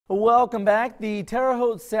Welcome back. The Terre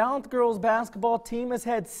Haute South girls basketball team has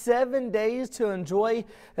had 7 days to enjoy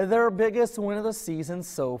their biggest win of the season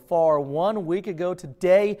so far. 1 week ago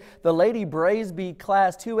today, the Lady Braves beat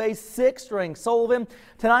Class 2A 6th-ranked Sullivan.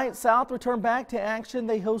 Tonight, South returned back to action.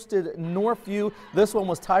 They hosted Northview. This one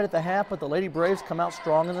was tied at the half, but the Lady Braves come out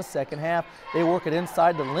strong in the second half. They work it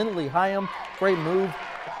inside to Lindley Hyam. Great move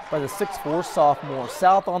by the 6'4" sophomore.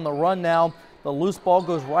 South on the run now. The loose ball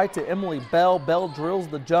goes right to Emily Bell. Bell drills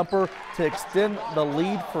the jumper to extend the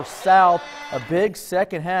lead for South. A big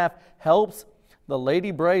second half helps the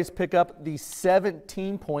Lady Braves pick up the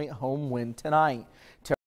 17-point home win tonight.